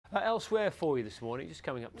Elsewhere for you this morning, just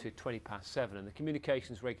coming up to 7:20, and the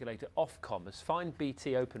communications regulator Ofcom has fined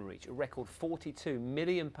BT Openreach a record £42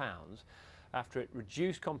 million after it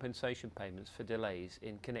reduced compensation payments for delays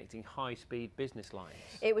in connecting high-speed business lines.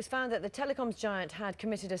 It was found that the telecoms giant had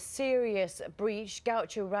committed a serious breach.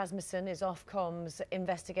 Gaucho Rasmussen is Ofcom's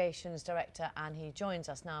investigations director, and he joins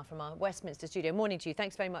us now from our Westminster studio. Morning to you.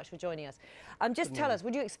 Thanks very much for joining us. Just tell us,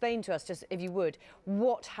 would you explain to us, just if you would,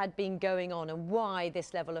 what had been going on and why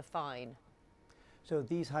this level of fine? So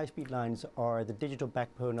these high-speed lines are the digital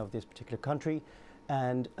backbone of this particular country,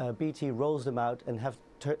 and BT rolls them out and have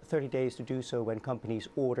 30 days to do so when companies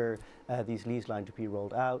order these lease lines to be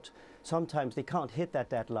rolled out. Sometimes they can't hit that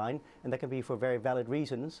deadline, and that can be for very valid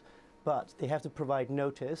reasons, but they have to provide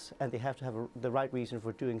notice and they have to have the right reason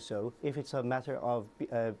for doing so. If it's a matter of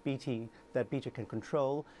BT that BT can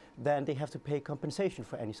control, then they have to pay compensation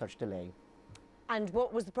for any such delay. And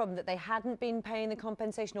what was the problem? That they hadn't been paying the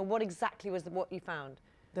compensation, or what exactly was what you found?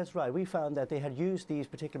 That's right. We found that they had used these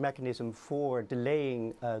particular mechanisms for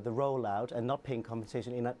delaying the rollout and not paying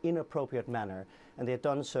compensation in an inappropriate manner. And they had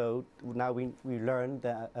done so. Now we learned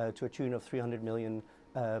that to a tune of £300 million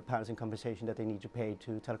in compensation that they need to pay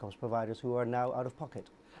to telecoms providers who are now out of pocket.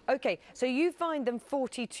 OK, so you fined them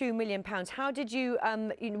 £42 million. How did you,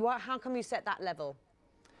 how come you set that level?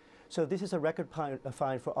 So this is a record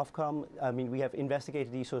fine for Ofcom. I mean, we have investigated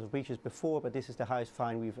these sorts of breaches before, but this is the highest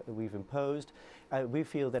fine we've imposed. We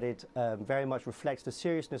feel that it very much reflects the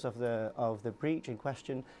seriousness of the breach in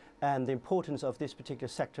question and the importance of this particular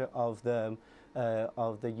sector of the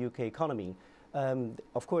UK economy.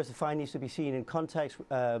 Of course, the fine needs to be seen in context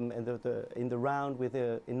and in the round with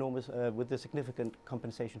the significant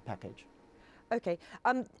compensation package. OK.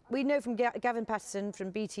 We know from Gavin Patterson from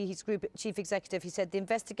BT, he's Group Chief Executive, he said the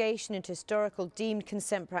investigation into historical deemed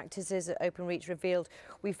consent practices at Openreach revealed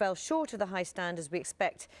we fell short of the high standards we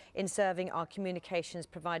expect in serving our communications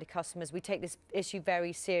provider customers. We take this issue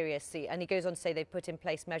very seriously. And he goes on to say they've put in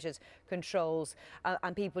place measures, controls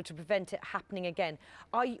and people to prevent it happening again.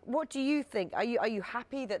 What do you think? Are you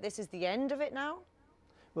happy that this is the end of it now?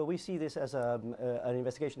 Well, we see this as an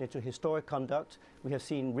investigation into historic conduct. We have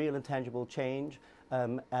seen real and tangible change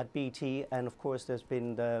at BT, and of course there's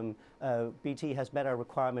been BT has met our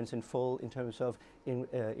requirements in full in terms of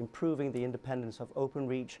improving the independence of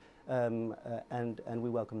Openreach, and we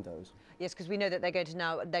welcome those. Yes, because we know that they're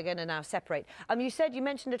going to now separate. You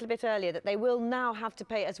mentioned a little bit earlier that they will now have to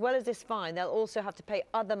pay, as well as this fine, they'll also have to pay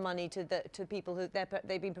other money to people who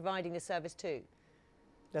they've been providing the service to.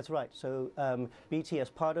 That's right. So BT, as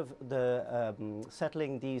part of the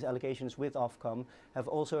settling these allegations with Ofcom, have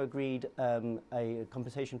also agreed a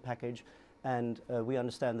compensation package, and we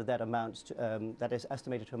understand that that is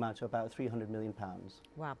estimated to amount to about £300 million.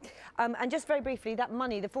 Wow. And just very briefly, that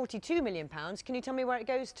money, the £42 million, can you tell me where it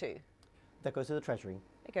goes to? That goes to the Treasury.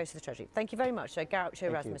 It goes to the Treasury. Thank you very much, Gaucho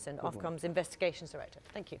Rasmussen, Ofcom's Investigations Director.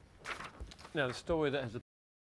 Thank you. Now, the story that has